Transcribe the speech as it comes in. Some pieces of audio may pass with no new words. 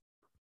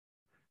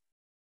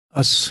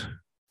Us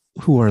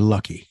who are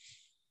lucky.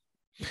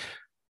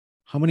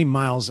 How many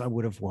miles I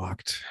would have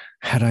walked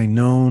had I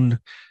known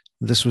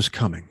this was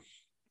coming.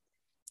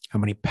 How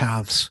many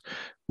paths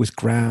with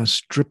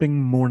grass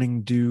dripping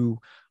morning dew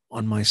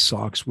on my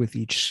socks with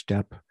each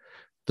step,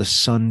 the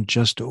sun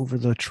just over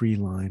the tree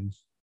line,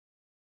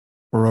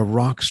 or a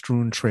rock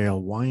strewn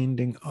trail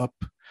winding up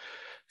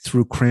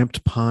through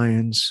cramped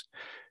pines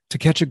to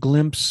catch a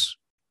glimpse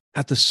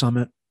at the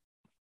summit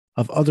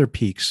of other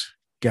peaks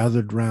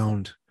gathered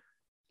round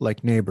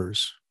like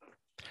neighbors.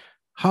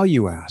 How,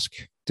 you ask,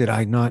 did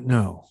I not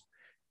know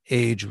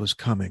age was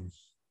coming?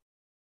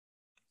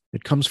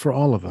 It comes for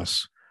all of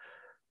us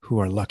who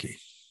are lucky.